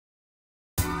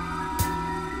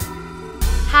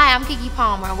Hi, I'm Keke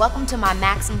Palmer, and welcome to my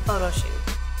Maxim photo shoot.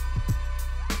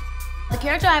 The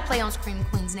character I play on Scream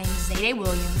Queen's name is Zayday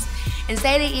Williams, and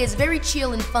Zayday is very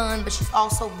chill and fun, but she's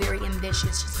also very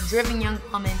ambitious. She's a driven young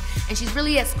woman, and she's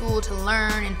really at school to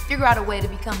learn and figure out a way to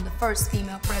become the first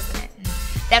female president. And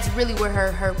that's really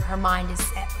where her mind is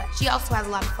set. But she also has a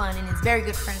lot of fun and is very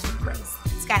good friends with Grace,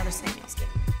 Skylar Samuel's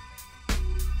character.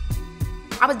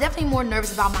 I was definitely more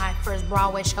nervous about my first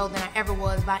Broadway show than I ever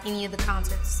was about any of the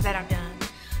concerts that I've done.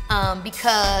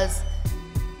 Because,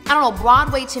 I don't know,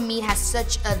 Broadway to me has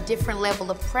such a different level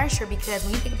of pressure, because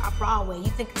when you think about Broadway, you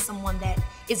think of someone that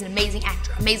is an amazing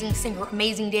actor, amazing singer,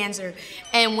 amazing dancer,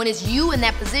 and when it's you in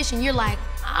that position, you're like,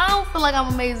 I don't feel like I'm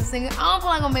an amazing singer, I don't feel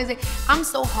like I'm amazing. I'm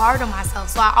so hard on myself,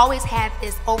 so I always had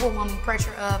this overwhelming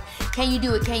pressure of, can you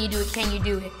do it, can you do it, can you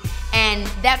do it? And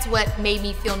that's what made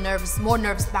me feel nervous, more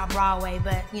nervous about Broadway,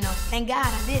 but you know, thank God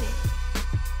I did it.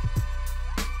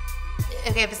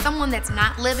 Okay, if it's someone that's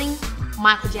not living,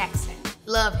 Michael Jackson.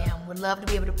 Love him, would love to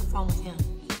be able to perform with him.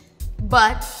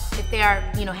 But if they are,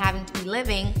 you know, having to be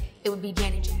living, it would be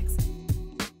Janet Jackson.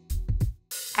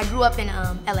 I grew up in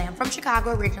LA. I'm from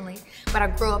Chicago originally, but I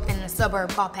grew up in a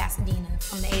suburb called Pasadena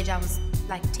from the age I was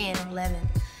like 10 or 11.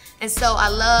 And so I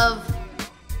love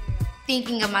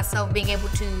thinking of myself being able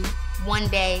to one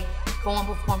day go and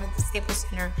perform at the Staples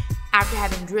Center after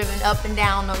having driven up and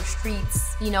down those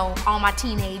streets, you know, all my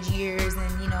teenage years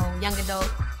and, you know, young adult,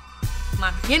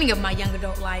 my beginning of my young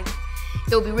adult life.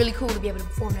 It would be really cool to be able to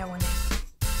perform there one day.